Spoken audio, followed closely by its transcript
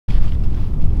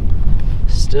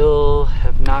Still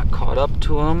have not caught up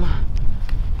to him,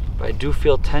 but I do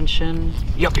feel tension.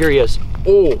 Yep, here he is.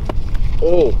 Oh,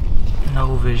 oh,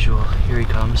 no visual. Here he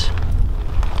comes.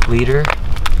 Leader.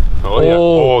 Oh yeah.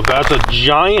 Oh, that's a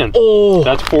giant. Oh,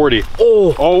 that's 40.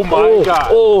 Oh, oh my God.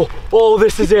 Oh,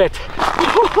 this is it.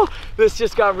 This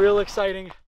just got real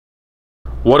exciting.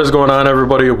 What is going on,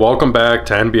 everybody? Welcome back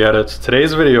to NB Edits.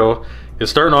 Today's video is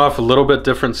starting off a little bit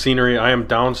different scenery. I am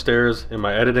downstairs in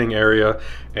my editing area,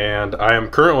 and I am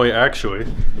currently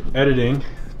actually editing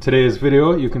today's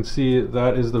video. You can see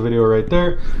that is the video right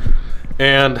there.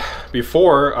 And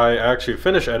before I actually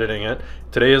finish editing it,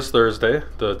 today is Thursday,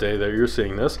 the day that you're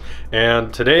seeing this,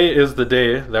 and today is the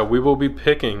day that we will be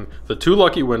picking the 2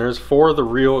 lucky winners for the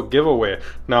reel giveaway.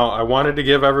 Now, I wanted to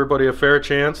give everybody a fair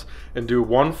chance and do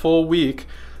 1 full week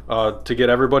to get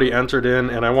everybody entered in,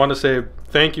 and I want to say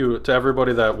thank you to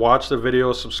everybody that watched the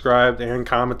video, subscribed, and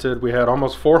commented. We had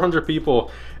almost 400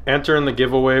 people enter in the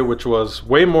giveaway, which was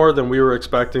way more than we were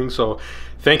expecting, so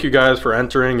thank you guys for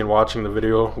entering and watching the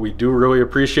video. We do really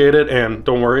appreciate it, and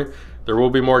don't worry, there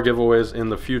will be more giveaways in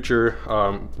the future.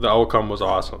 The outcome was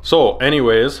awesome. So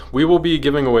anyways, we will be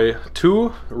giving away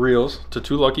 2 reels to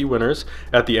 2 lucky winners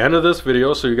at the end of this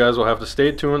video, so you guys will have to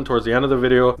stay tuned towards the end of the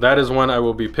video. That is when I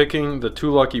will be picking the 2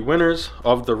 lucky winners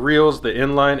of the reels, the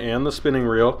inline and the spinning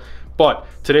reel. But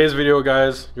today's video,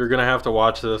 guys, you're gonna have to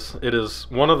watch this. It is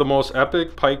one of the most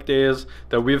epic pike days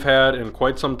that we've had in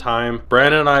quite some time.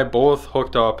 Brandon and I both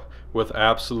hooked up with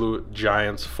absolute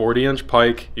giants, 40-inch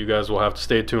pike. You guys will have to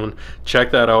stay tuned,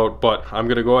 check that out. But I'm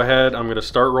gonna go ahead, I'm gonna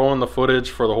start rolling the footage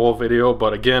for the whole video.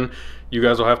 But again, you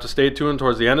guys will have to stay tuned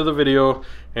towards the end of the video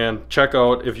and check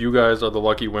out if you guys are the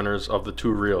lucky winners of the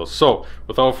 2 reels. So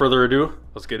without further ado,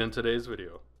 let's get into today's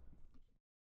video.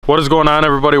 What is going on,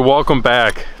 everybody? Welcome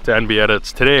back to NB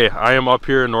Edits. Today I am up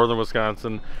here in northern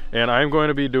Wisconsin, and I'm going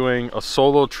to be doing a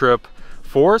solo trip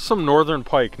for some northern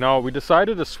pike. Now, we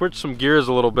decided to switch some gears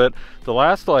a little bit. The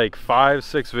last like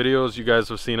 5-6 videos, you guys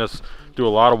have seen us do a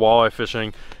lot of walleye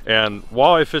fishing, and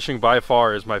walleye fishing by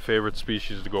far is my favorite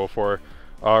species to go for.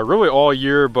 Really all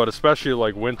year, but especially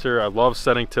like winter. I love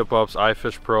setting tip-ups,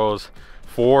 iFish Pros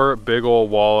for big old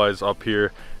walleyes up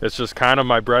here. It's just kind of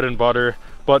my bread and butter.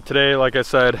 But today, like I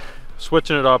said,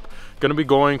 switching it up, gonna be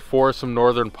going for some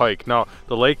northern pike. Now,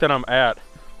 the lake that I'm at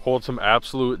holds some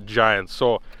absolute giants,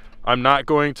 so I'm not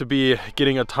going to be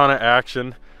getting a ton of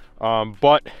action,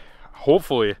 but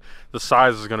hopefully the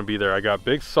size is gonna be there. I got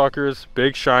big suckers,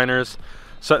 big shiners,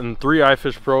 setting 3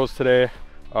 iFish Pros today.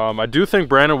 I do think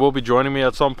Brandon will be joining me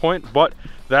at some point, but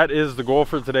that is the goal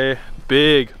for today.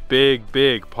 Big, big,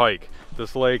 big pike.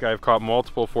 This lake I've caught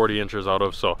multiple 40 inchers out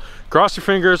of, so cross your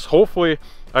fingers. Hopefully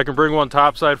I can bring one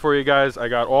topside for you guys. I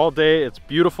got all day, it's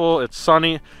beautiful, it's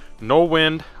sunny, no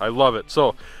wind, I love it.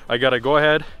 So I gotta go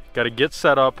ahead, gotta get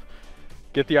set up,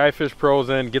 get the iFish Pros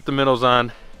in, get the minnows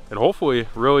on, and hopefully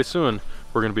really soon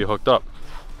we're gonna be hooked up.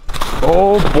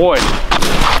 Oh boy,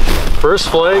 first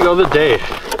flag of the day.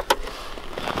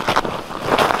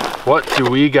 What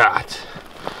do we got?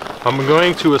 I'm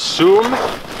going to assume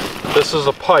this is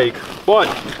a pike, but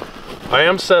I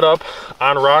am set up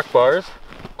on rock bars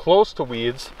close to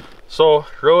weeds, so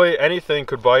really anything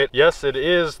could bite. Yes, it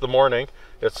is the morning,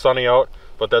 it's sunny out,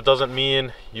 but that doesn't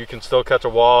mean you can still catch a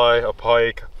walleye, a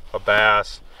pike, a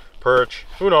bass, perch,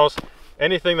 who knows.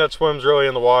 Anything that swims really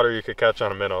in the water you could catch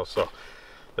on a minnow. So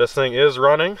this thing is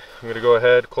running. I'm gonna go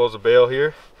ahead, close the bail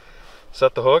here,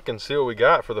 set the hook, and see what we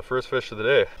got for the first fish of the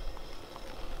day.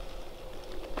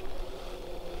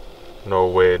 No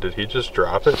way, did he just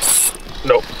drop it?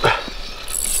 Nope.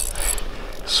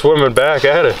 Swimming back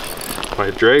at it.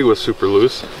 My drag was super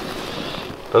loose.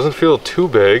 Doesn't feel too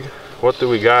big. What do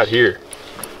we got here?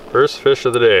 First fish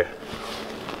of the day.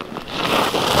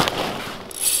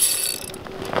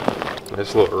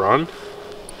 Nice little run.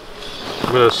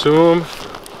 I'm gonna assume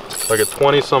like a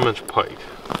 20-some inch pike.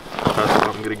 That's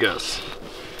what I'm gonna guess.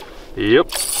 Yep,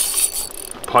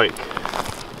 pike.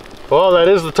 Well, that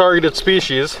is the targeted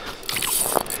species.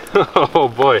 Oh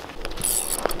boy,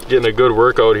 getting a good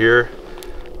workout here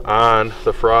on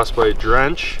the Frostbite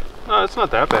drench. It's not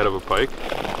that bad of a pike.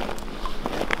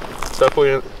 It's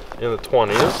definitely in the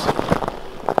 20s.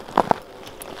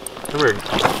 Come here.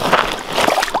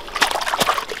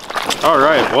 All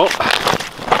right, well,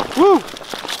 woo!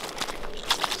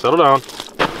 Settle down.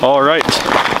 All right,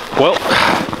 well,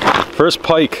 first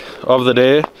pike of the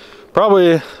day.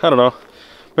 Probably, I don't know,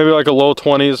 maybe like a low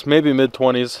 20s, maybe mid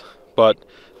 20s, but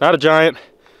not a giant.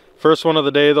 First one of the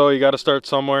day though, you got to start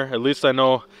somewhere. At least I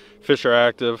know fish are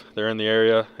active, they're in the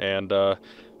area, and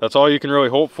that's all you can really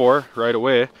hope for right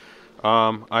away.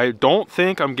 I don't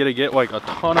think I'm gonna get like a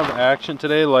ton of action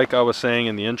today, like I was saying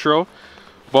in the intro,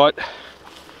 But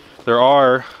there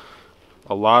are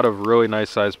a lot of really nice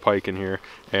sized pike in here,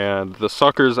 and the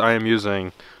suckers I am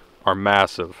using are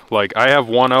massive. Like, I have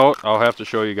one out, I'll have to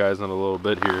show you guys in a little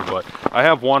bit here, but I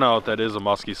have one out that is a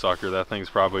musky sucker. That thing's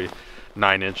probably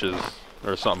 9 inches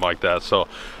or something like that. So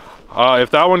if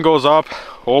that one goes up,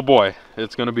 oh boy,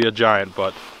 it's gonna be a giant.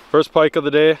 But first pike of the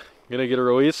day, gonna get a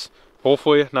release.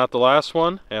 Hopefully not the last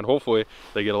one, and hopefully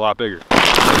they get a lot bigger.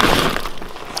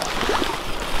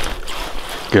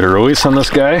 Get a release on this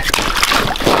guy.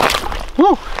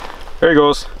 Woo! There he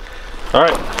goes. All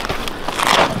right,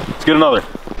 let's get another.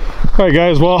 All right,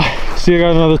 guys, well, see, I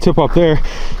got another tip up there.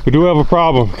 We do have a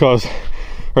problem because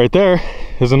right there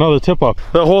is another tip up.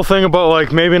 The whole thing about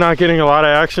like maybe not getting a lot of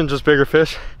action, just bigger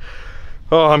fish.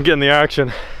 Oh, I'm getting the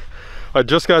action. I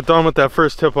just got done with that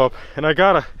first tip up, and I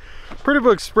got a pretty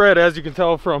big spread, as you can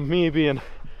tell from me being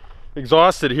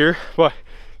exhausted here. But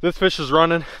this fish is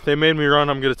running. They made me run.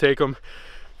 I'm gonna take them.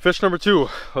 Fish number 2.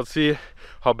 Let's see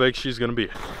how big she's gonna be.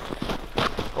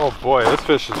 Oh boy, this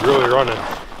fish is really running.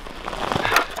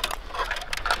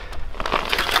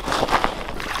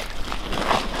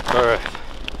 All right,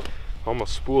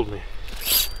 almost spooled me.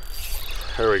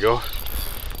 There we go.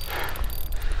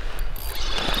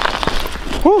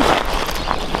 Whew.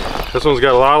 This one's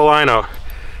got a lot of line out.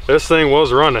 This thing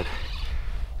was running.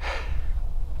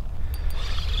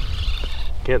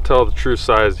 Can't tell the true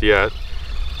size yet.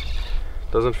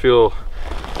 Doesn't feel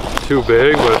too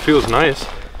big, but it feels nice.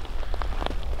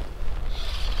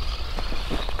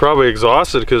 Probably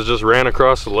exhausted because it just ran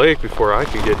across the lake before I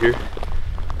could get here.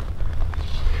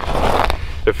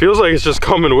 It feels like it's just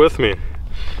coming with me.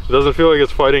 It doesn't feel like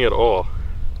it's fighting at all.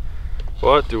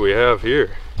 What do we have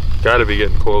here? Gotta be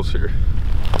getting closer.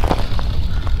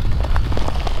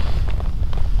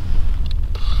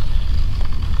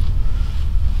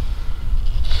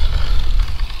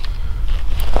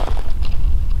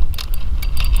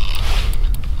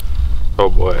 Oh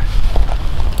boy.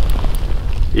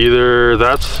 Either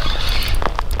that's...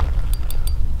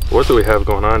 What do we have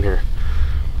going on here?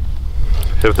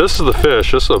 If this is the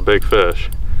fish, this is a big fish.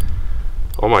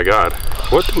 Oh my God,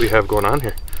 what do we have going on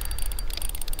here?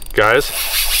 Guys,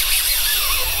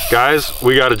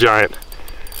 we got a giant.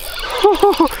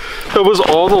 That was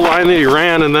all the line that he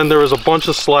ran, and then there was a bunch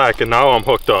of slack, and now I'm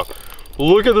hooked up.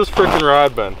 Look at this freaking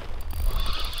rod bend.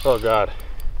 Oh God,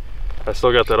 I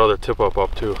still got that other tip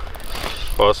up too.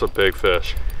 Oh, that's a big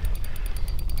fish.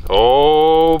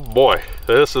 Oh boy,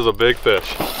 this is a big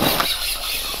fish.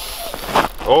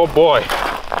 Oh boy.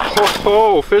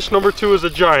 Oh, fish number 2 is a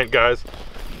giant, guys.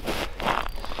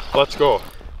 Let's go.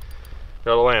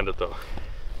 Gotta land it though.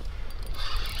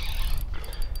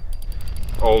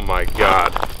 Oh my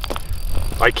God.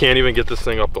 I can't even get this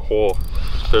thing up the hole.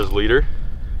 There's leader.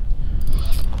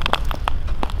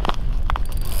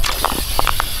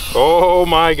 Oh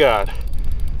my God.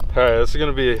 All right, this is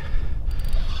gonna be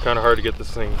kind of hard to get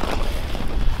this thing,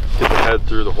 get the head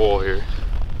through the hole here.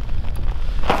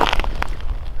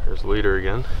 There's leader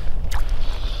again.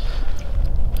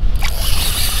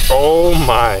 Oh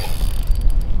my.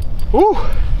 Woo!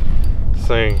 This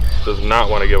thing does not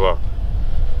want to give up.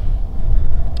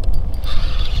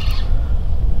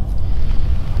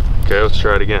 Okay, let's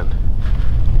try it again.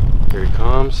 Here he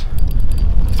comes.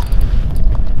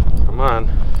 Come on.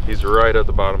 He's right at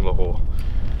the bottom of the hole.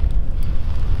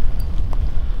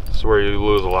 This is where you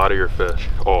lose a lot of your fish.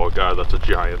 Oh God, that's a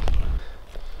giant.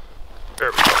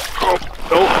 There we go. Oh,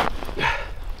 oh.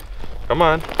 Come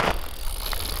on.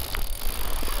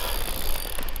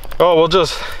 Oh,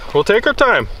 we'll take our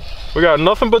time. We got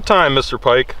nothing but time, Mr.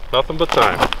 Pike. Nothing but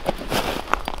time.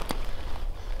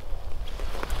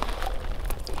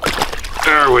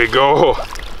 There we go.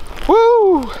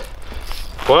 Woo!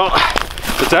 Well,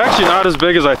 it's actually not as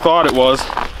big as I thought it was,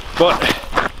 but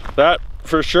that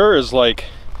for sure is like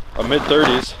a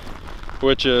mid-30s,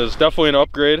 which is definitely an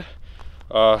upgrade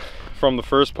from the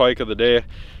first pike of the day.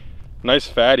 Nice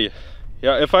fatty.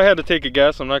 Yeah, if I had to take a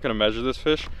guess, I'm not going to measure this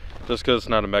fish just because it's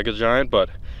not a mega giant, but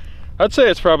I'd say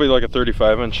it's probably like a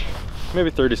 35-inch, maybe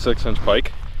 36-inch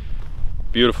pike.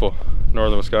 Beautiful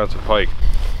northern Wisconsin pike.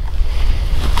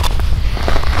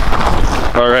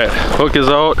 All right, hook is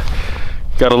out.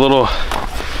 Got a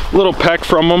little peck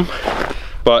from him,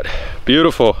 but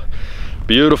beautiful,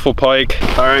 beautiful pike.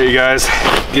 All right, you guys,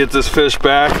 get this fish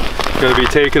back. Gonna be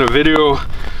taking a video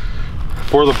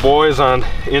for the boys on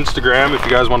Instagram if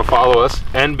you guys want to follow us,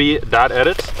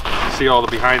 nb.edits. See all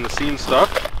the behind the scenes stuff.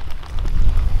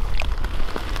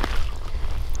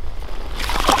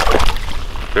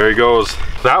 There he goes.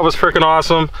 That was freaking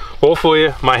awesome.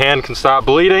 Hopefully my hand can stop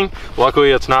bleeding.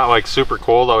 Luckily it's not like super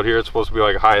cold out here. It's supposed to be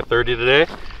like a high of 30 today.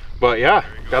 But yeah,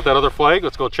 got that other flag.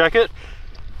 Let's go check it.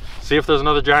 See if there's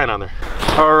another giant on there.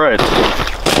 All right,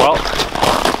 well,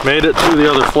 made it to the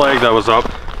other flag that was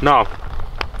up. Now,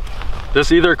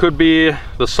 this either could be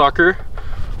the sucker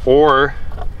or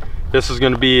this is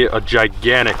gonna be a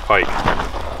gigantic pike.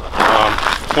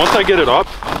 Once I get it up,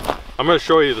 I'm gonna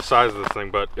show you the size of this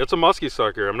thing, but it's a musky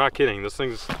sucker. I'm not kidding. This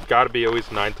thing's gotta be at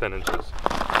least 9-10 inches.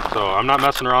 So I'm not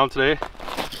messing around today.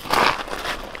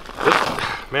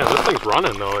 Man, this thing's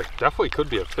running though. It definitely could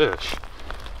be a fish.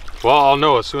 Well, I'll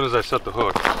know as soon as I set the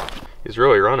hook. He's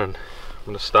really running. I'm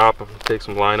gonna stop him, take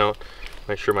some line out,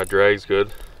 make sure my drag's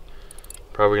good.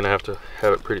 Probably gonna have to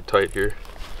have it pretty tight here.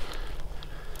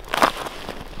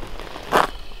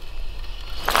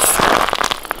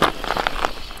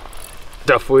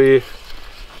 Definitely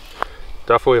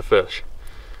a fish.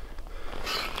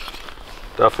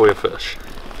 Definitely a fish.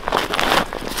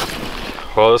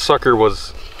 Well, this sucker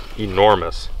was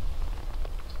enormous.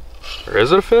 Or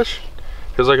is it a fish?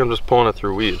 Feels like I'm just pulling it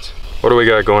through weeds. What do we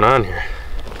got going on here?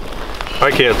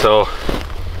 I can't tell.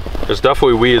 There's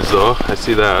definitely weeds though, I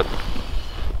see that.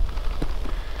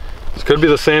 This could be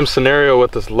the same scenario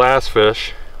with this last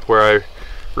fish where I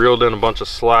reeled in a bunch of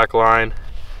slack line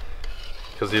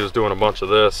because he was doing a bunch of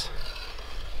this,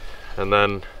 and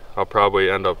then I'll probably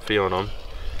end up feeling him,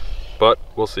 but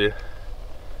we'll see.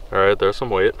 All right, there's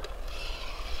some weight.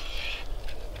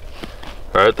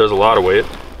 All right, there's a lot of weight.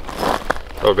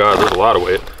 Oh God, there's a lot of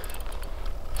weight.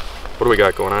 What do we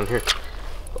got going on here?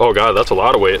 Oh God, that's a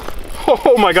lot of weight.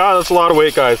 Oh my God, that's a lot of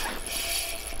weight, guys.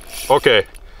 Okay,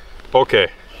 okay,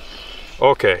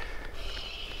 okay.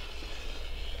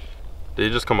 Did he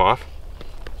just come off?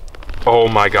 Oh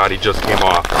my God, he just came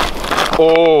off.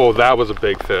 Oh, that was a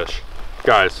big fish.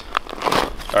 Guys,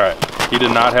 all right, he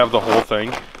did not have the whole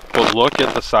thing, but look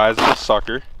at the size of the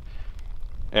sucker.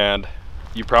 And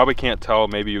you probably can't tell,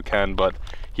 maybe you can, but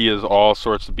he is all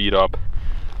sorts of beat up.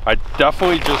 I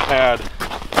definitely just had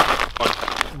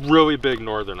a really big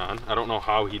northern on. I don't know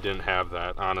how he didn't have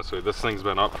that, honestly. This thing's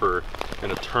been up for an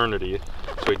eternity,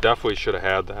 so he definitely should have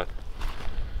had that.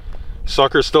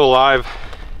 Sucker's still alive.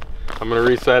 I'm gonna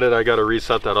reset it. I gotta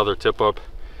reset that other tip up.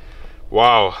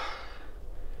 Wow,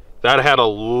 that had a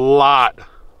lot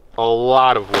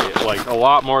of weight, like a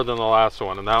lot more than the last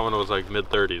one, and that one was like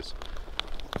mid-30s.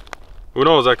 Who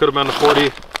knows, that could have been a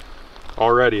 40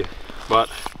 already, but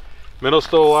minnow's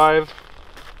still alive.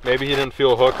 Maybe he didn't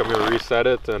feel a hook. I'm gonna reset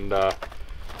it and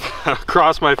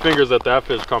cross my fingers that that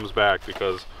fish comes back,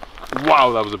 because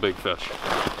wow, that was a big fish.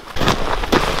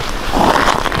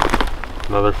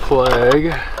 Another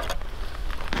flag.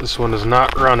 This one is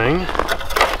not running,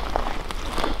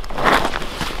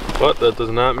 but that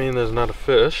does not mean there's not a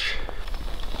fish.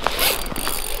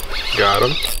 Got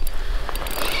him.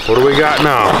 What do we got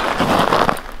now?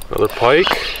 Another pike.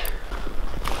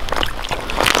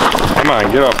 Come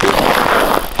on, get up here.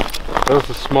 That's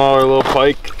a smaller little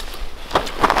pike.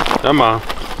 Come on.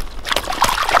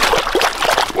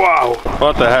 Wow,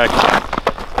 what the heck?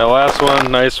 That last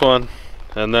one, nice one,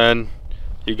 and then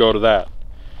you go to that.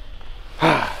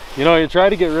 You know, you try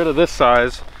to get rid of this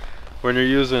size when you're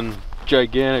using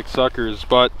gigantic suckers,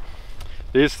 but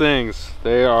these things,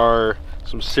 they are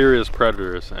some serious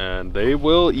predators, and they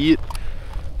will eat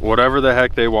whatever the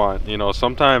heck they want. You know,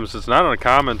 sometimes it's not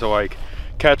uncommon to like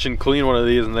catch and clean one of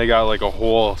these and they got like a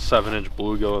whole 7-inch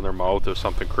bluegill in their mouth or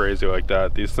something crazy like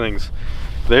that. These things,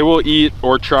 they will eat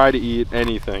or try to eat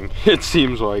anything, it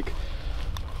seems like.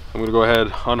 I'm gonna go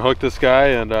ahead, unhook this guy,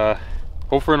 and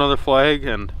hope for another flag,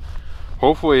 and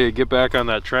hopefully get back on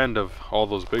that trend of all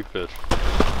those big fish.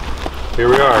 Here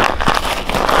we are.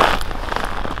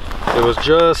 It was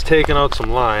just taking out some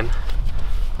line.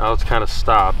 Now it's kind of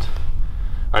stopped.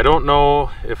 I don't know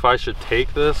if I should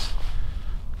take this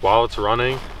while it's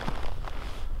running,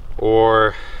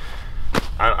 or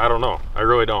I don't know. I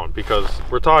really don't, because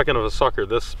we're talking of a sucker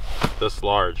this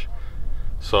large.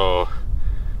 So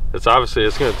it's obviously,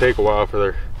 it's gonna take a while for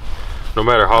their, no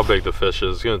matter how big the fish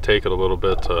is, it's gonna take it a little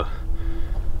bit to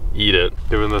eat it.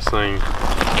 Giving this thing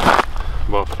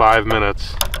about 5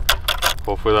 minutes.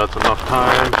 Hopefully that's enough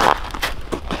time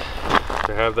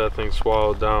to have that thing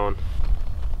swallowed down.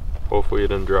 Hopefully you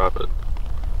didn't drop it.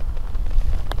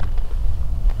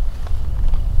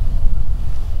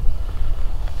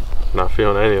 Not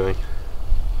feeling anything.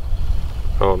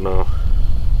 Oh no.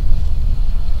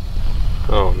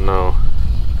 Oh no.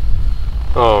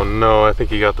 Oh no, I think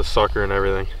he got the sucker and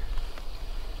everything.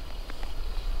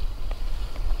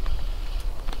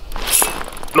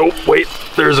 Nope, wait,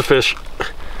 there's a fish.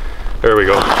 There we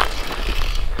go.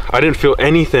 I didn't feel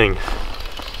anything.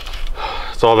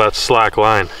 It's all that slack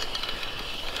line.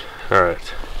 All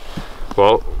right,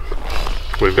 well,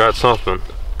 We've got something.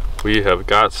 We have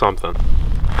got something.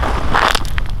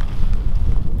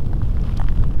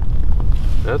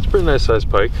 That's a pretty nice sized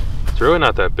pike. It's really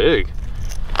not that big.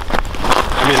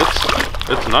 I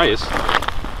mean, it's nice,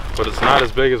 but it's not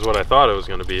as big as what I thought it was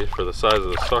going to be for the size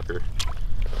of the sucker.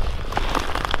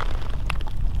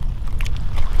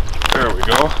 There we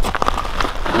go.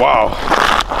 Wow,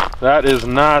 that is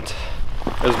not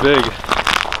as big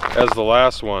as the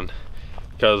last one,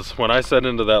 because when I set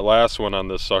into that last one on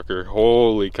this sucker,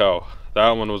 holy cow, that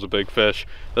one was a big fish.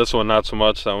 This one not so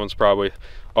much. That one's probably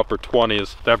upper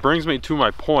 20s. That brings me to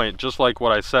my point, just like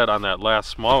what I said on that last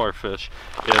smaller fish,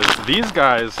 is these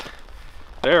guys,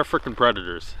 they are freaking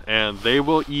predators, and they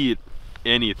will eat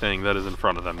anything that is in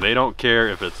front of them. They don't care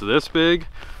if it's this big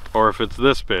or if it's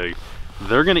this big.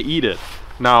 They're gonna eat it.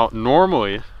 Now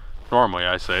normally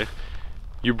I say,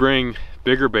 you bring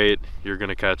bigger bait, you're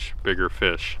gonna catch bigger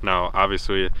fish. Now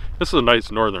obviously this is a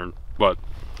nice northern, but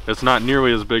it's not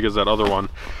nearly as big as that other one,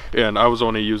 and I was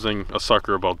only using a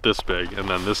sucker about this big, and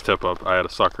then this tip up I had a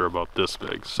sucker about this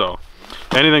big. So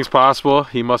anything's possible.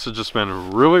 He must have just been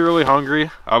really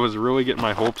hungry. I was really getting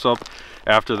my hopes up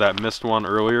after that missed one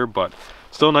earlier, but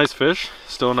still a nice fish,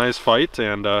 still a nice fight.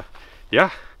 And yeah,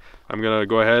 I'm gonna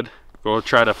go ahead, go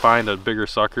try to find a bigger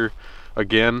sucker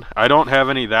again. I don't have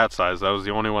any that size. That was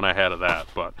the only one I had of that,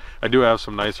 but I do have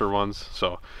some nicer ones.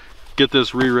 So get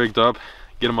this re-rigged up,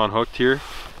 get him unhooked here,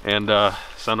 and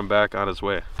send him back on his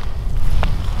way.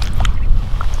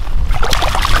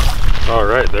 All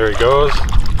right, there he goes.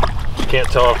 You can't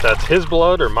tell if that's his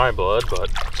blood or my blood, but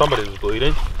somebody was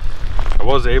bleeding. I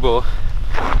was able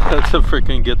to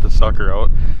freaking get the sucker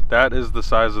out. That is the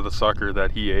size of the sucker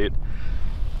that he ate.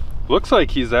 Looks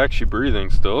like he's actually breathing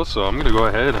still, so I'm gonna go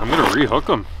ahead, I'm gonna rehook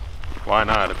him. Why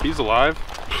not? If he's alive,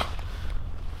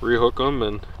 rehook him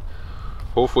and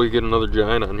hopefully get another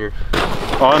giant on here.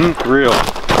 Unreal.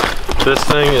 This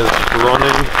thing is running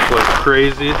like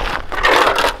crazy.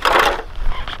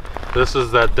 This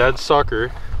is that dead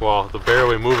sucker, well, the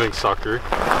barely moving sucker,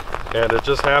 and it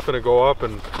just happened to go up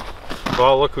and,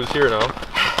 well, look who's here now.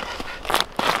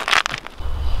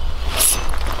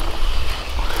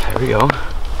 There we go.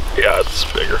 Yeah, it's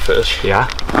a bigger fish. Yeah?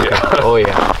 Yeah. Oh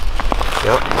yeah.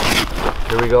 Yep.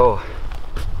 Here we go.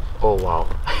 Oh wow.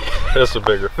 It's a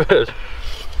bigger fish.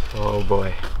 Oh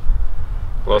boy.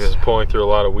 Plus it's pulling through a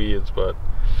lot of weeds, but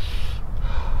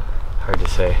hard to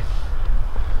say.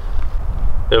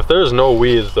 If there's no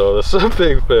weeds though, this is a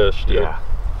big fish, dude. Yeah.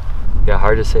 Yeah,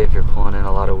 hard to say if you're pulling in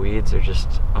a lot of weeds or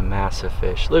just a massive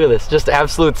fish. Look at this, just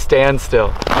absolute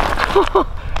standstill.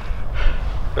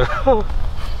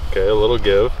 Okay, a little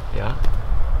give. Yeah.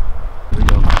 Here we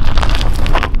go.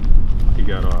 He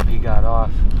got off. He got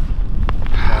off.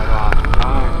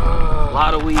 A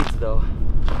lot of weeds though.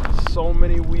 So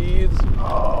many weeds.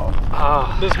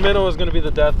 Oh. This minnow is gonna be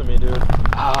the death of me, dude.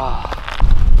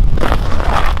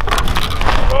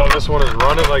 Oh, this one is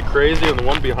running like crazy, and the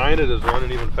one behind it is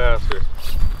running even faster.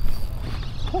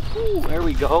 There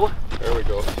we go. There we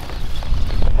go.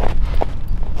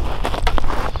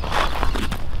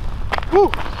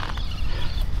 Woo!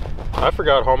 I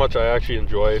forgot how much I actually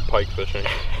enjoy pike fishing.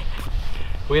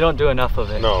 We don't do enough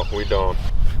of it. No, we don't.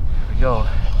 Here we go.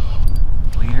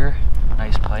 Leader,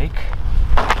 nice pike.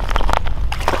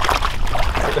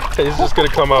 He's just gonna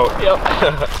come out. Yep.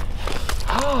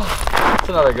 Oh, that's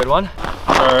another good one.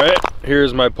 All right,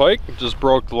 here's my pike. Just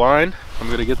broke the line. I'm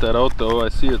gonna get that out though. I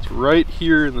see it's right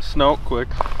here in the snout quick.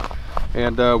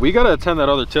 And we gotta attend that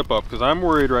other tip up, because I'm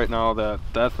worried right now that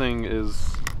that thing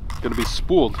is gonna be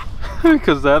spooled.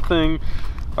 Because that thing,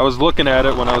 I was looking at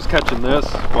it when I was catching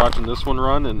this, watching this one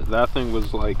run, and that thing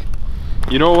was like,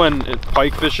 you know when it's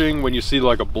pike fishing, when you see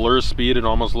like a blur speed, it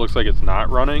almost looks like it's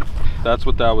not running? That's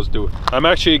what that was doing. I'm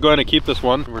actually going to keep this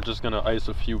one. We're just gonna ice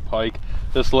a few pike.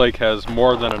 This lake has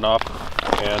more than enough.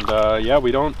 And yeah,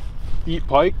 we don't eat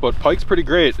pike, but pike's pretty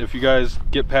great. If you guys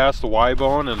get past the Y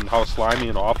bone and how slimy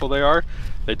and awful they are,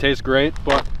 they taste great.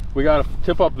 But we got a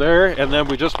tip up there, and then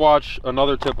we just watched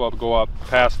another tip up go up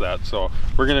past that. So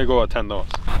we're gonna go attend those.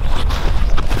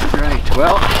 Right,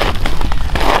 well,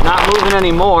 not moving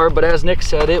anymore, but as Nick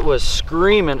said, it was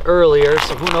screaming earlier,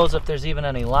 so who knows if there's even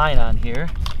any line on here.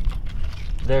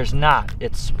 There's not,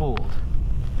 it's spooled.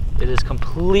 It is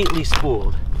completely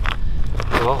spooled.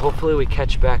 Well, hopefully we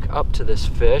catch back up to this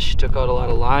fish. Took out a lot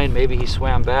of line, maybe he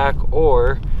swam back,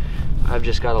 or I've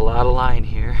just got a lot of line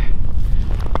here.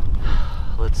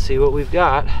 Let's see what we've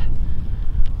got.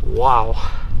 Wow.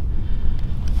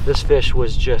 This fish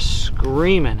was just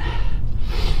screaming.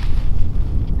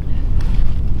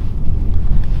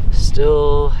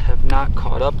 Still have not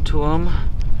caught up to him,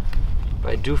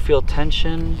 but I do feel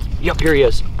tension. Yep, here he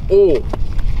is. Oh,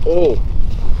 Oh,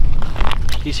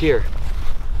 he's here.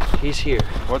 He's here.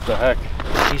 What the heck?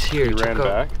 He's here. He ran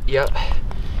back? Yep.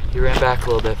 He ran back a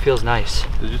little bit. Feels nice.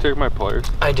 Did you take my pliers?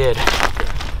 I did.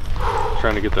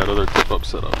 Trying to get that other tip up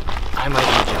set up. I might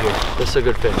need you here. This is a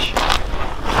good fish.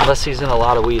 Unless he's in a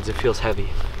lot of weeds, it feels heavy.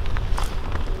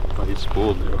 Oh, he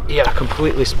spooled you. Yeah,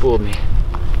 completely spooled me.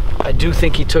 I do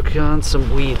think he took on some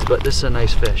weeds, but this is a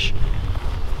nice fish.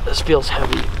 This feels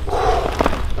heavy.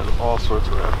 There's all sorts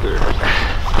of wrap there.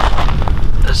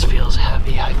 This feels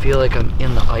heavy. I feel like I'm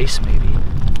in the ice maybe.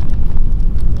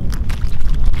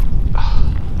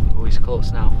 Oh, he's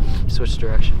close now. Switch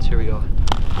directions. Here we go.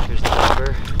 Here's the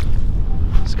cover.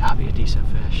 It's gotta be a decent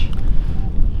fish.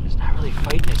 It's not really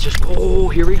fighting. It's just, oh,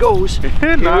 here he goes. Here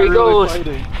he really goes.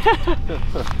 Fighting.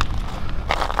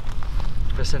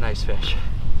 This is a nice fish.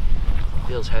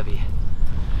 Feels heavy.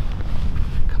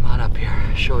 Come on up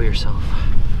here. Show yourself.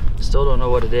 Still don't know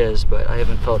what it is, but I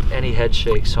haven't felt any head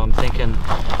shake, so I'm thinking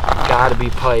gotta be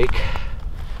pike.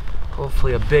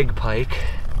 Hopefully a big pike.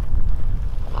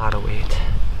 A lot of weight.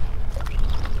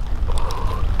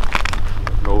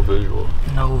 No visual.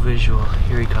 No visual.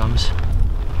 Here he comes.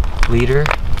 Leader.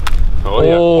 Oh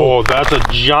yeah. Oh, that's a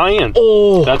giant.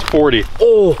 Oh. That's 40.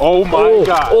 Oh. Oh my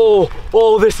God. Oh.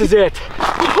 Oh, this is it.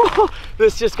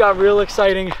 This just got real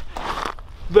exciting.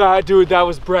 Dude, that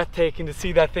was breathtaking to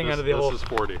see that thing out of the hole. This is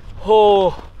 40.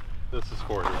 Oh. This is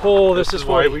 40. Oh, this is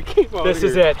 40. Why we came out This here.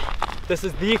 is it. This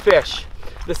is the fish.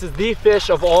 This is the fish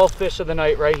of all fish of the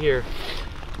night right here.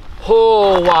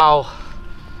 Oh, wow.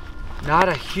 Not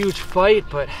a huge fight,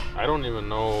 but I don't even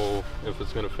know if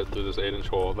it's gonna fit through this 8-inch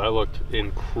hole. That looked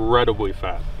incredibly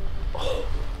fat.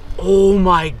 oh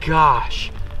my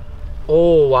gosh.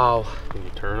 Oh, wow. Can you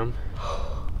turn him?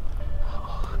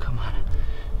 Oh, come on.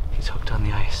 He's hooked on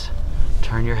the ice.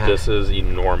 Turn your head. This is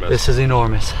enormous. This is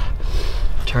enormous.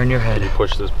 Turn your head. Can you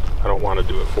push this? I don't want to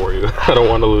do it for you. I don't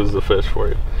want to lose the fish for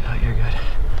you. No, you're good.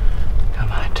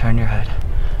 Come on, turn your head.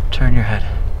 Turn your head.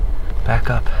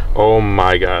 Back up. Oh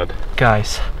my God.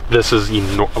 Guys. This is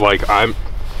like, I'm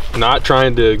not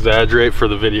trying to exaggerate for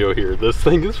the video here. This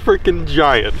thing is freaking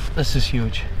giant. This is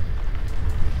huge.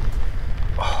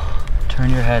 Oh,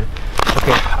 turn your head.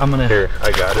 Okay, I'm gonna. Here,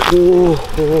 I got it.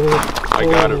 I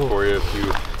got it for you if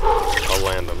you. I'll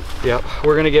land them. Yep,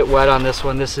 we're gonna get wet on this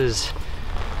one. This is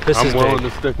I'm willing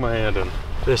big. to stick my hand in.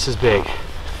 This is big.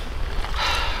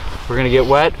 We're gonna get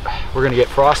wet. We're gonna get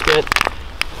frostbite.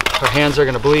 Our hands are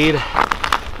gonna bleed.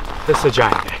 This is a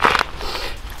giant, Nick.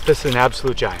 This is an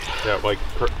absolute giant. Yeah, like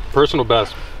personal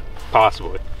best,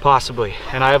 possibly. Possibly,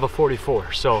 and I have a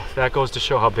 44, so that goes to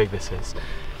show how big this is.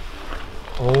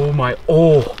 Oh my,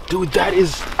 oh. Dude, that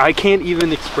is, I can't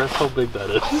even express how big that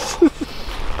is.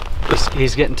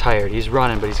 He's getting tired. He's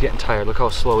running, but he's getting tired. Look how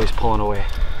slow he's pulling away.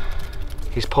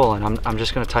 He's pulling. I'm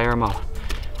just gonna tire him out.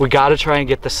 We gotta try and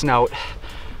get the snout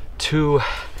to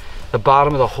the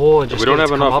bottom of the hole and just we don't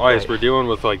have enough ice. Right. We're dealing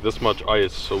with like this much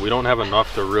ice, so we don't have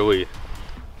enough to really,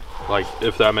 like,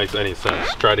 if that makes any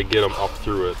sense, try to get them up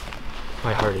through it.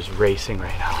 My heart is racing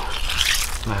right now.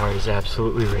 My heart is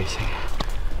absolutely racing.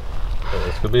 Okay,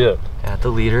 this could be it. At the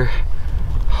leader.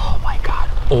 Oh my God.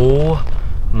 Oh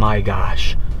my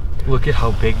gosh. Look at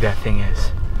how big that thing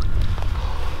is.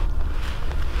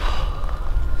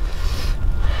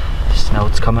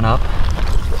 Snout's coming up.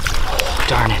 Oh,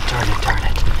 darn it, darn it, darn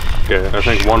it. Okay, I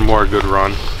think one more good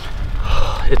run.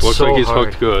 It's Looks so like he's hard.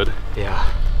 hooked good. Yeah.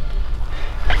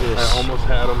 I almost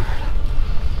had him.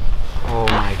 Oh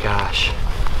my gosh.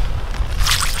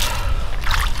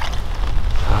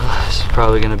 This is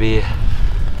probably gonna be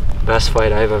the best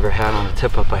fight I've ever had on a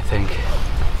tip-up, I think.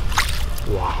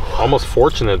 Wow. Almost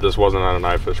fortunate this wasn't on an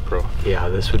iFish Pro. Yeah,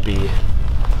 this would be,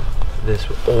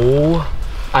 oh.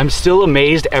 I'm still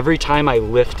amazed every time I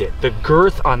lift it. The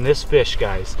girth on this fish,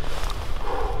 guys.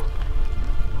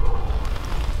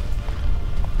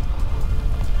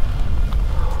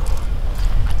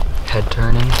 Head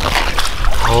turning.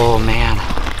 Oh man.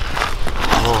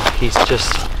 Oh, he's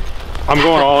just. I'm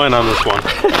going all in on this one.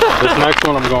 This next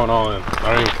one I'm going all in.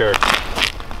 I don't even care.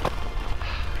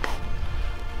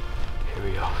 Here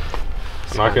we go.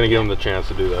 I'm not going to give him the chance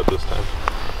to do that this time.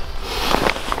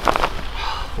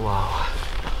 Wow.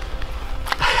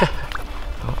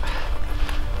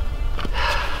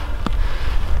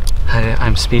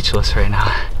 I'm speechless right now.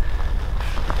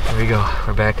 Here we go.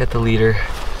 We're back at the leader.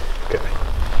 Okay.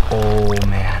 Oh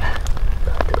man.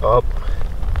 Back it up.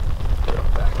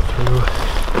 Get back through.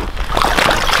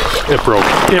 It broke.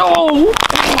 No!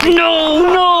 No!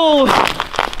 No!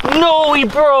 No! He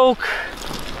broke!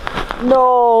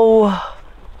 No!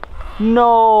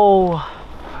 No!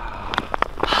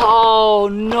 Oh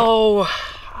no!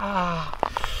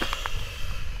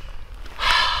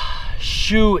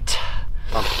 shoot.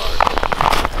 I'm sorry.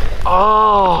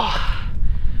 Oh,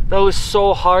 that was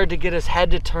so hard to get his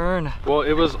head to turn. Well,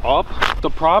 it was up. The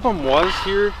problem was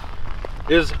here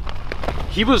is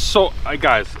he was so,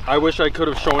 guys, I wish I could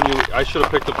have shown you. I should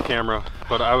have picked up the camera,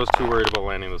 but I was too worried about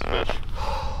landing this fish.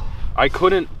 I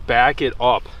couldn't back it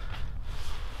up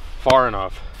far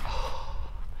enough.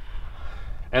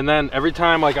 And then every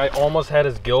time, like, I almost had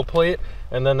his gill plate,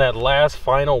 and then that last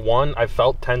final one, I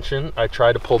felt tension. I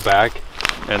tried to pull back,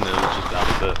 and it was just,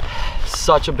 that was it.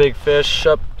 Such a big fish,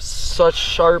 such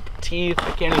sharp teeth.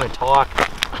 I can't even talk.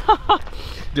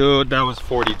 Dude, that was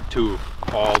 42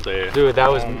 all day. Dude,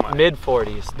 that was mid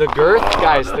 40s. The girth,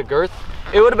 guys, the girth.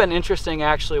 It would have been interesting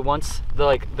actually once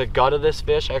the gut of this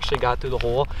fish actually got through the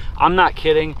hole. I'm not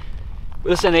kidding.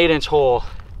 This is an 8-inch hole.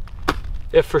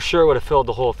 It for sure would have filled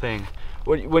the whole thing.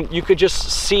 When you could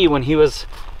just see when he was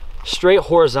straight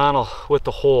horizontal with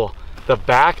the hole, the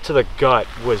back to the gut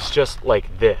was just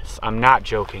like this. I'm not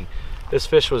joking. This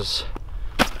fish was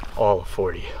all of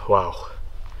 40. Wow.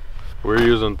 We're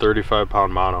using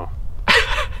 35-pound mono,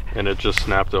 and it just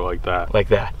snapped it like that. Like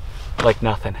that. Like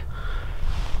nothing.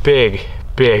 Big,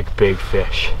 big, big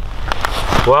fish.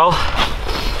 Well,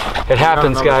 it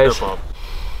happens, guys. Wow.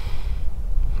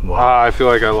 I feel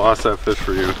like I lost that fish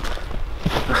for you.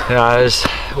 Yeah,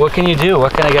 what can you do?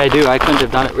 What can a guy do? I couldn't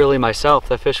have done it really myself.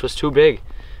 That fish was too big.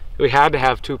 We had to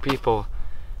have 2 people,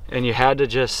 and you had to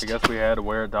just. I guess we had to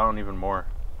wear it down even more.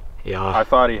 Yeah. I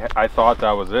thought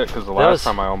that was it, because the last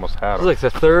time I almost had it. It was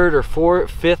like the 3rd or 4th,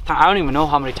 5th time. I don't even know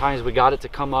how many times we got it to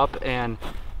come up and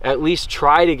at least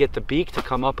try to get the beak to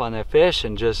come up on that fish,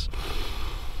 and just,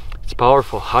 it's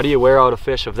powerful. How do you wear out a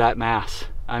fish of that mass?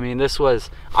 I mean, this was,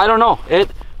 I don't know.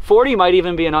 40 might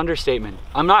even be an understatement.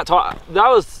 I'm not talking, that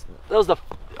was the,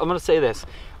 I'm gonna say this.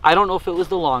 I don't know if it was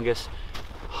the longest.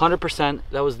 100%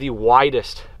 that was the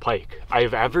widest pike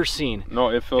I've ever seen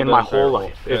in my whole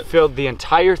life. It filled the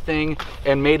entire thing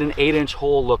and made an 8-inch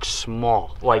hole look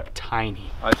small, like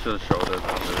tiny. I should have showed it.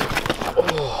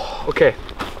 Oh, okay.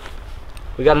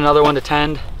 We got another one to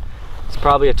tend. It's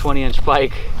probably a 20-inch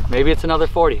pike. Maybe it's another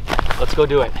 40. Let's go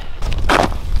do it.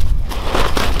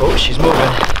 Oh, she's moving.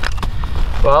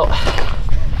 Well,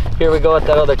 here we go at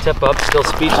that other tip up, still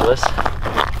speechless.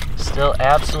 Still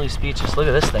absolutely speechless. Look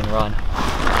at this thing run.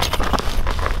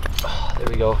 Oh, there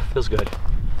we go, feels good.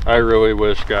 I really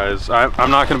wish, guys,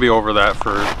 I'm not gonna be over that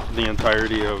for the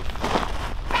entirety of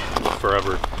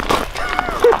forever.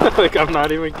 Like, I'm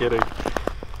not even kidding.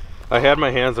 I had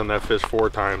my hands on that fish 4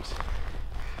 times.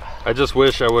 I just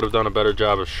wish I would have done a better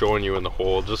job of showing you in the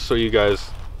hole, just so you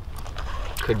guys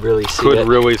could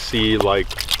really see like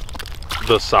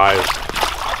the size.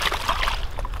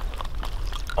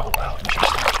 Oh wow,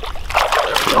 interesting.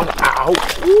 There we go. Ow!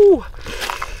 Ooh.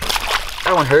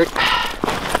 That one hurt.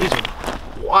 He's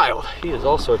wild. He is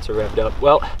all sorts of revved up.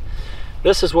 Well,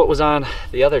 this is what was on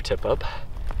the other tip up.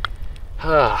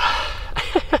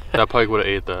 That pike would have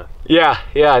ate that. Yeah,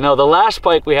 no, the last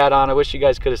pike we had on, I wish you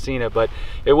guys could have seen it, but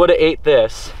it would have ate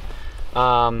this.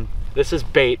 This is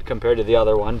bait compared to the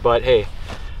other one, but hey,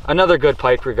 another good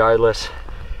pike regardless.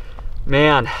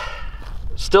 Man,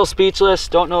 still speechless,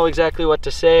 don't know exactly what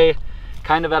to say.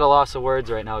 Kind of at a loss of words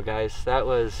right now, guys. That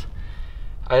was,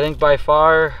 I think by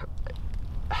far,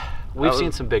 we've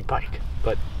seen some big pike,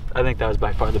 but I think that was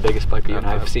by far the biggest pike you and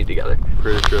I have seen together.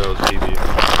 Pretty sure that was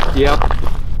TV. Yep.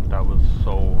 That was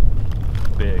so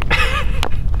big.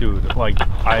 Dude, like,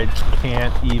 I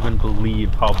can't even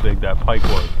believe how big that pike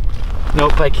was.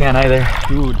 Nope, I can't either.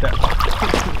 Dude, that, oh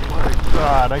my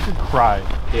God, I could cry.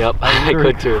 Yep, I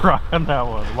could too. Cry on that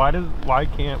one. Why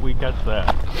can't we catch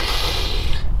that?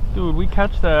 Dude, we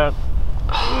catch that.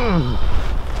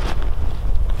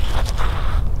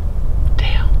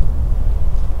 Damn.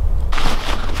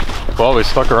 Well, we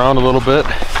stuck around a little bit.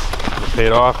 It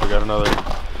paid off. We got another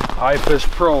iFish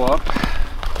Pro up.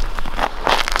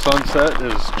 Sunset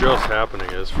is just happening.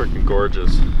 It's freaking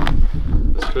gorgeous.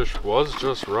 This fish was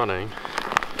just running.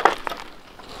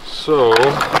 So,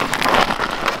 let's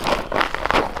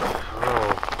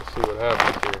see what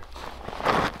happens here.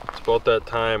 It's about that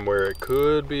time where it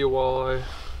could be a walleye,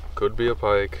 could be a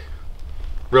pike.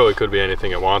 Really could be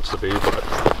anything it wants to be, but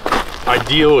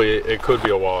ideally it could be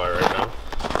a walleye right now.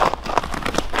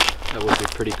 That would be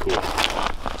pretty cool.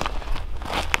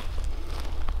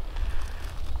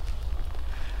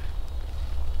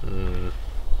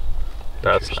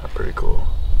 That's not pretty cool.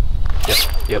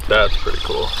 Yep. That's pretty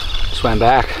cool. Swam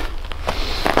back.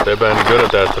 They've been good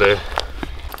at that today.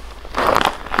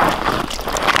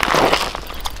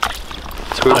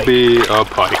 Could be a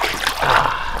pike.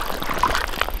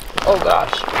 Oh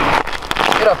gosh.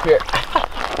 Get up here.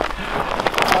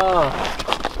 Oh.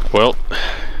 Well,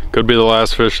 Could be the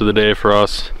last fish of the day for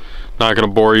us. Not gonna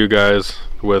bore you guys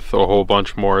with a whole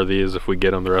bunch more of these if we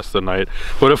get them the rest of the night.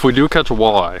 But if we do catch a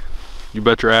walleye, you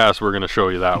bet your ass we're gonna show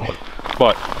you that one.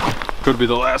 But could be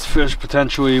the last fish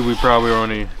potentially. We probably are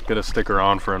only gonna stick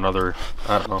around for another,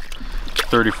 I don't know,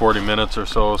 30-40 minutes or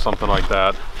so, something like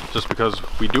that, just because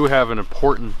we do have an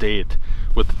important date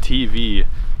with the TV.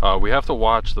 We have to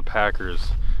watch the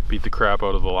Packers beat the crap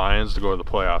out of the Lions to go to the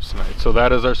playoffs tonight. So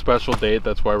that is our special date.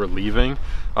 That's why we're leaving.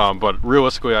 But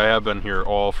realistically, I have been here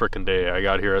all freaking day. I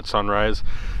got here at sunrise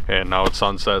and now it's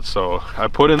sunset, so I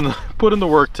put in the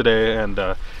work today, and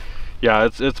yeah,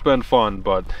 it's been fun.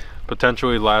 But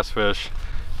potentially last fish,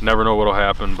 never know what'll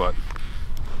happen, but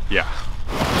yeah.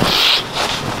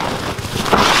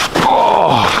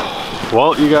 Oh,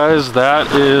 well, you guys, that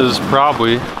is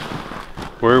probably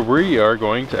where we are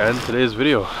going to end today's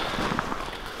video.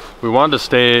 We wanted to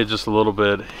stay just a little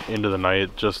bit into the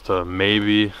night just to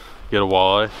maybe get a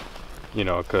walleye, you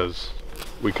know, because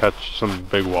we catch some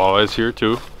big walleyes here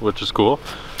too, which is cool.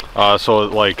 So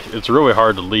like, it's really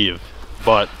hard to leave,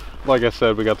 but like I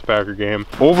said, we got the Packer game.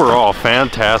 Overall,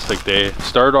 fantastic day.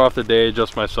 Started off the day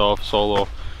just myself solo,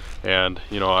 and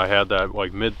you know, I had that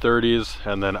like mid-30s,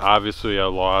 and then obviously I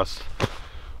lost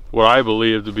what I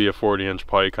believe to be a 40-inch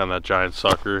pike on that giant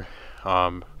sucker.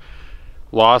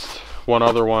 Lost one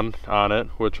other one on it,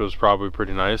 which was probably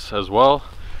pretty nice as well.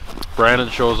 Brandon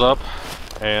shows up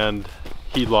and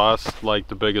he lost like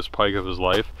the biggest pike of his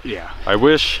life. Yeah, I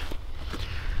wish,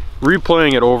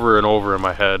 replaying it over and over in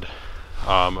my head,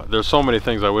 there's so many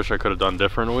things I wish I could have done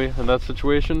differently in that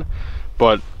situation,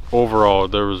 but overall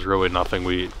there was really nothing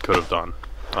we could have done.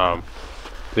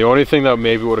 The only thing that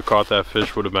maybe would have caught that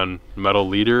fish would have been metal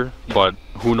leader, but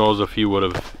who knows if he would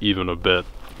have even a bit,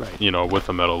 right, you know, with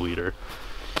a metal leader.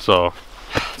 So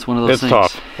it's one of those things.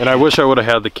 Tough. And I wish I would have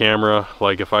had the camera,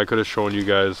 like if I could have shown you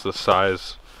guys the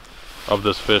size of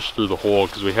this fish through the hole,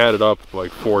 because we had it up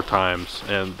like 4 times,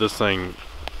 and this thing,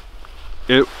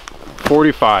 it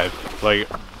 45, like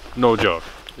no joke.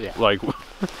 Yeah, like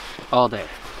all day.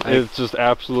 It's just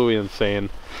absolutely insane.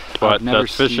 But I've never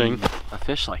that's fishing. Seen a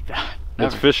fish like that. Never.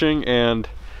 It's fishing, and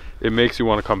it makes you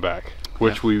want to come back,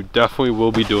 which we definitely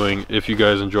will be doing. If you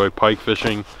guys enjoy pike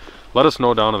fishing, let us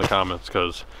know down in the comments,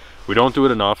 because we don't do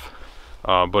it enough,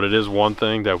 but it is one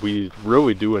thing that we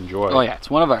really do enjoy. Oh yeah, it's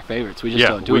one of our favorites. We just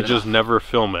don't do it. We just never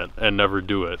film it and never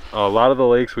do it. A lot of the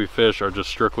lakes we fish are just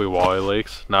strictly walleye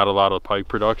lakes, not a lot of pike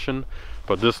production,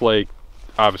 but this lake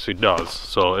obviously does.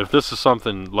 So if this is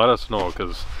something, let us know,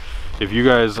 because if you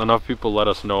guys, enough people let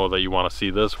us know that you want to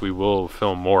see this, we will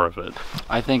film more of it.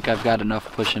 I think I've got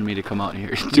enough pushing me to come out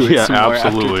here and do it some more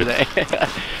after today.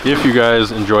 If you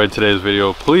guys enjoyed today's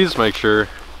video, please make sure,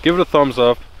 give it a thumbs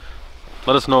up.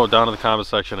 Let us know down in the comment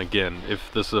section again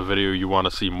if this is a video you want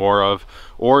to see more of,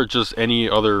 or just any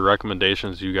other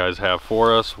recommendations you guys have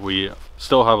for us. We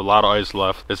still have a lot of ice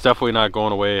left. It's definitely not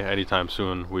going away anytime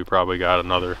soon. We probably got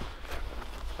another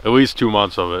at least 2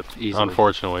 months of it, easily,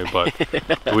 unfortunately, but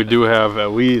we do have at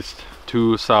least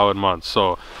 2 solid months.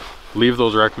 So leave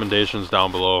those recommendations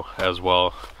down below as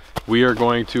well. We are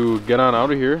going to get on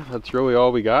out of here. That's really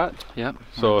all we got. Yep.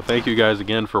 So thank you guys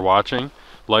again for watching.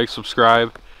 Like,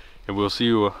 subscribe, and we'll see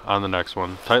you on the next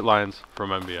one. Tight lines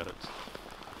from MB Edits.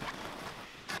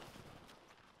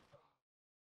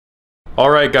 All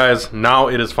right, guys, now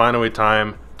it is finally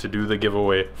time to do the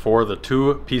giveaway for the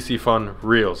 2 PC Fun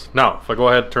reels. Now, if I go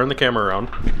ahead, turn the camera around,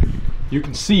 you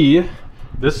can see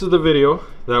this is the video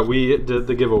that we did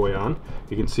the giveaway on.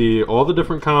 You can see all the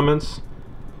different comments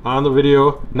on the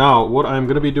video. Now, what I'm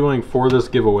going to be doing for this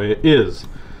giveaway is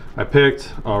I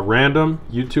picked a random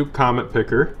YouTube comment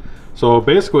picker. So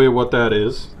basically what that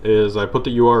is I put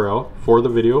the URL for the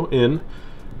video in.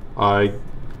 I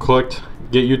clicked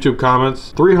get YouTube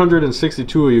comments.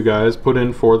 362 of you guys put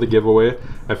in for the giveaway.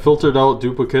 I filtered out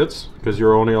duplicates because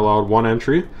you're only allowed 1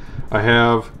 entry. I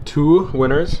have 2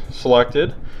 winners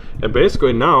selected, and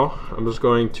basically now I'm just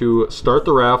going to start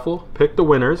the raffle, pick the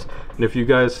winners, and if you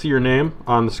guys see your name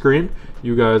on the screen,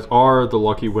 you guys are the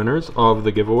lucky winners of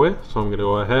the giveaway. So I'm going to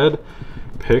go ahead,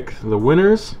 pick the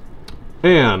winners,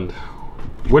 and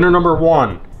winner number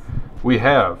 1, we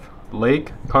have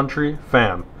Lake Country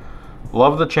Fam.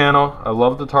 Love the channel, I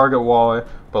love the target walleye,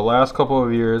 but last couple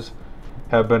of years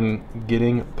have been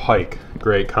getting pike.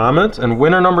 Great comment. And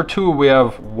winner number 2, we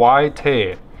have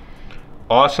YT.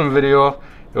 Awesome video.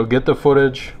 You'll get the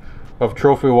footage of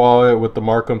trophy walleye with the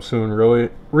Markham soon. Really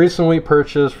recently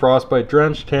purchased Frostbite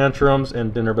Drench, Tantrums,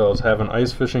 and Dinner Bells. Have an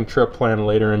ice fishing trip planned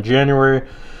later in January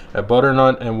at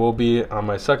Butternut, and will be on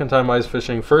my 2nd time ice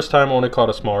fishing. First time only caught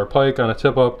a smaller pike on a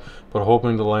tip up, but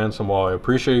hoping to land some walleye. I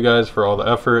appreciate you guys for all the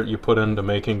effort you put into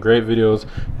making great videos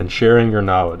and sharing your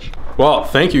knowledge. Well,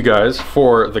 thank you guys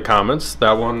for the comments.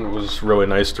 That one was really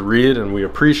nice to read and we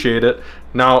appreciate it.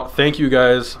 Now, thank you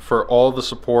guys for all the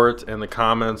support and the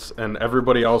comments and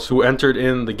everybody else who entered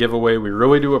in the giveaway. We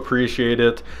really do appreciate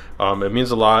it. It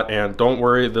means a lot, and don't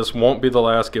worry, this won't be the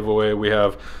last giveaway. We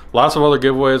have lots of other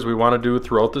giveaways we want to do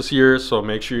throughout this year, so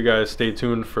make sure you guys stay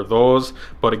tuned for those.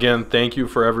 But again, thank you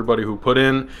for everybody who put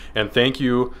in, and thank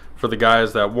you for the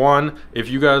guys that won. If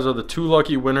you guys are the 2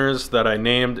 lucky winners that I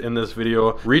named in this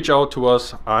video, reach out to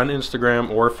us on Instagram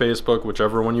or Facebook,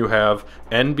 whichever one you have,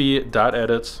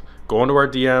 nb.edits. Go into our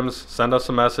DMs, send us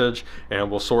a message,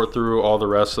 and we'll sort through all the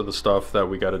rest of the stuff that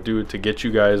we got to do to get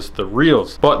you guys the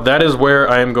reels. But that is where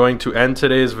I am going to end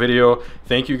today's video.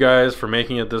 Thank you guys for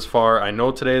making it this far. I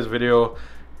know today's video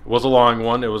was a long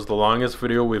one. It was the longest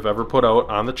video we've ever put out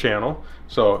on the channel.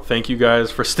 So thank you guys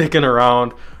for sticking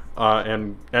around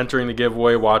and entering the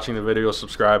giveaway, watching the video,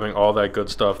 subscribing, all that good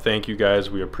stuff. Thank you guys,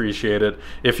 we appreciate it.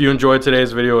 If you enjoyed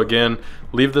today's video, again,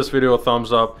 leave this video a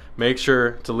thumbs up. Make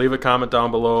sure to leave a comment down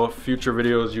below future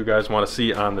videos you guys want to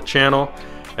see on the channel,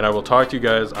 and I will talk to you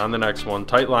guys on the next one.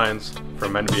 Tight lines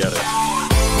from NB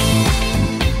Edits.